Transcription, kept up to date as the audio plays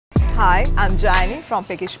Hi, I'm Jayani from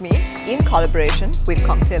Peckish Me in collaboration with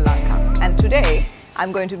Sri Lankan, and today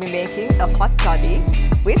I'm going to be making a hot toddy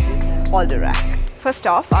with Arrack. First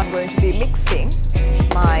off, I'm going to be mixing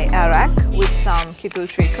my Arrack with some kettle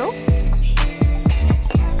treacle.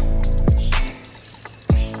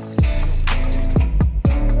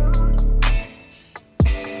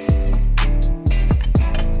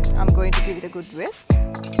 I'm going to give it a good whisk.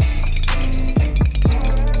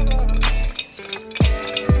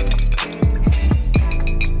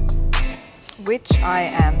 Which I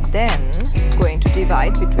am then going to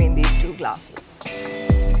divide between these two glasses.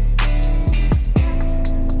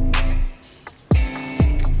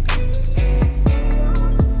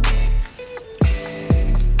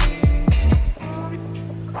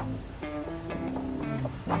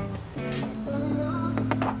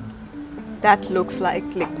 That looks like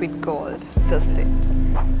liquid gold, doesn't it?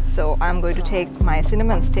 So I'm going to take my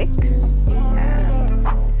cinnamon stick and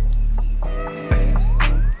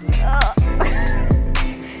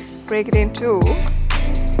break it in two,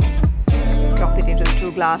 drop it into the two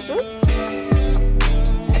glasses,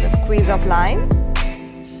 add a squeeze of lime,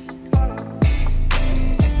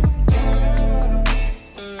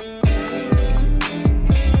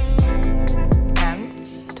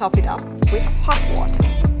 and top it up with hot water.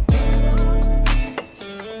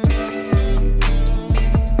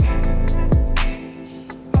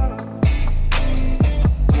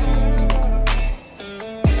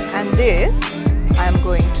 And this I am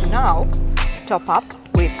going to now top up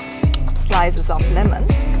with slices of lemon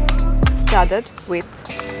studded with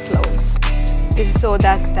cloves. This is so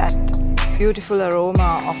that that beautiful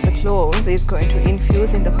aroma of the cloves is going to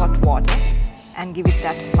infuse in the hot water and give it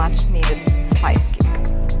that much needed spice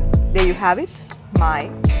kick. There you have it,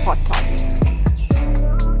 my hot toddy.